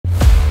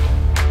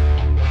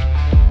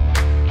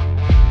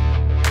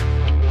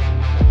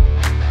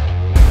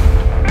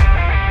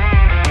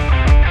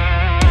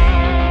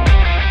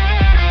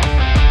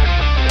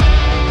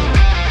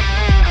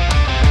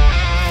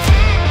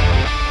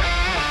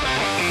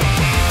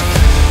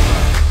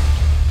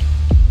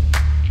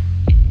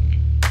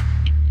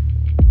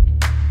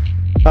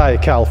Hi,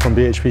 Cal from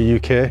BHP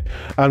UK,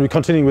 and we're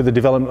continuing with the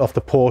development of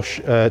the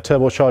Porsche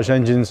turbocharged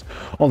engines.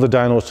 On the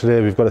dynos today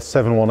we've got a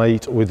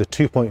 718 with a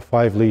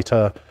 2.5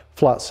 litre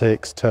flat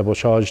 6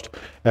 turbocharged,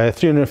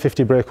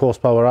 350 brake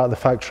horsepower at the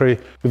factory.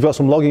 We've got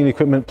some logging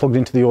equipment plugged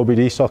into the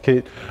OBD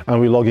socket, and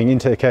we're logging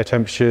intake air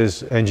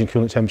temperatures, engine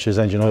coolant temperatures,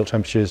 engine oil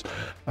temperatures,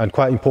 and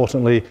quite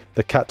importantly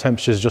the cat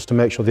temperatures, just to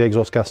make sure the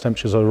exhaust gas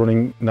temperatures are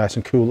running nice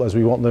and cool as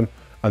we want them,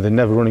 and they're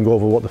never running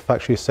over what the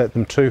factory has set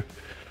them to.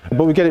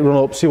 But we get it run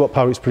up, see what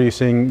power it's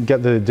producing,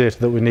 get the data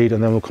that we need,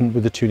 and then we'll come up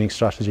with the tuning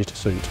strategy to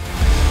suit.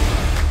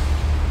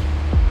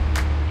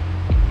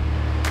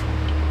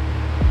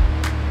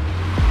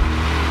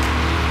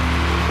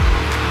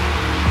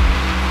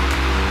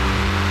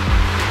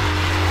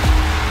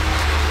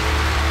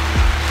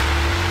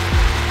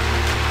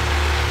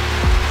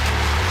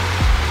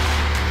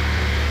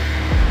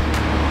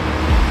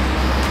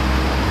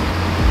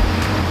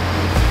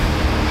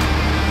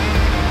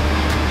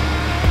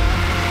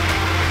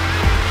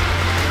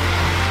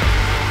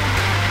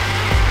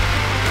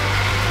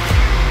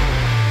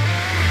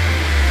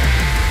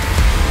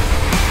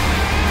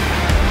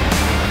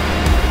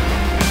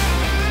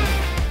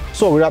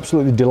 So we're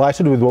absolutely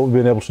delighted with what we've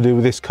been able to do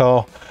with this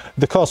car.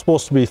 The car's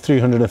supposed to be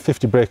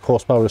 350 brake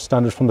horsepower as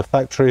standard from the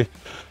factory.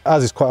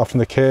 As is quite often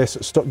the case,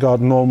 Stuttgart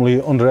normally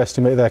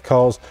underestimate their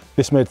cars.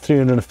 This made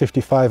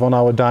 355 on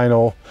our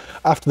dyno.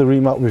 After the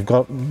remap, we've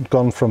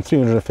gone from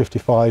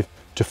 355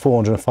 to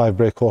 405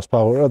 brake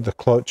horsepower at the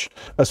clutch.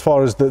 As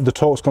far as the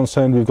torque's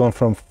concerned, we've gone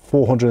from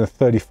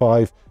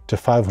 435 to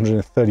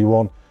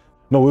 531.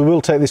 Now, we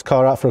will take this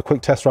car out for a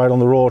quick test ride on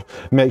the road,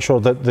 make sure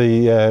that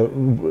the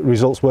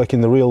results work in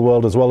the real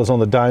world as well as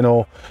on the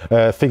dyno.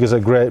 Figures are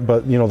great,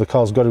 but you know, the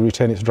car's got to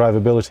retain its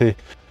drivability.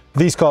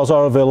 These cars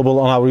are available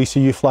on our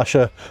ECU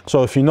flasher,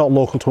 so if you're not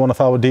local to one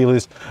of our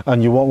dealers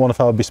and you want one of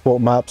our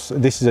bespoke maps,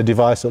 this is a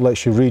device that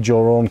lets you read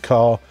your own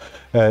car,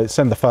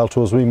 send the file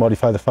to us, we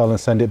modify the file and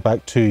send it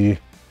back to you.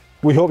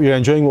 We hope you're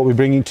enjoying what we're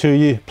bringing to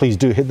you. Please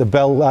do hit the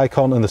bell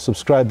icon and the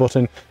subscribe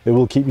button. It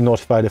will keep you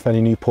notified of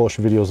any new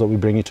Porsche videos that we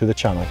bring you to the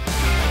channel.